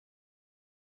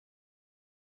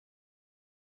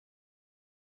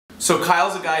So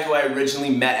Kyle's a guy who I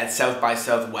originally met at South by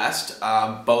Southwest.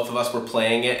 Both of us were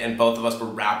playing it and both of us were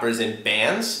rappers in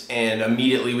bands, and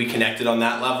immediately we connected on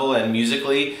that level, and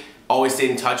musically always stayed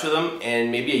in touch with him.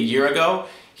 And maybe a year ago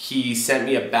he sent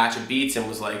me a batch of beats and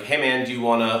was like, hey man, do you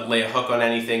want to lay a hook on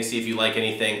anything, see if you like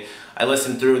anything. I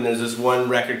listened through and there's this one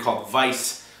record called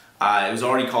Vice. It was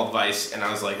already called Vice, and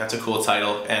I was like, that's a cool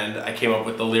title, and I came up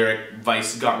with the lyric,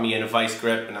 Vice got me in a vice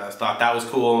grip, and I thought that was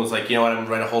cool, and was like, you know what, I'm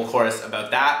gonna write a whole chorus about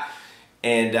that.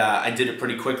 And I did it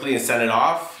pretty quickly and sent it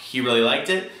off. He really liked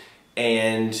it,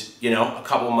 and you know, a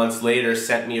couple months later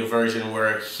sent me a version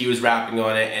where he was rapping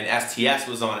on it and STS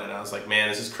was on it, and I was like, man,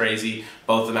 this is crazy.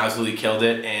 Both of them absolutely killed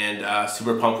it, and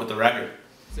super pumped with the record.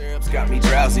 Syrup's got me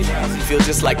drowsy, feel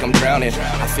just like I'm drowning.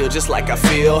 I feel just like I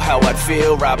feel how I'd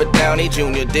feel Robert Downey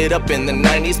Jr. did up in the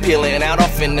 90s, peeling out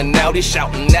off in the Audi,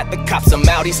 shouting at the cops I'm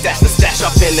outie, stash the stash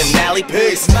up in an alley.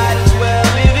 Peace. Might as well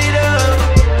live it.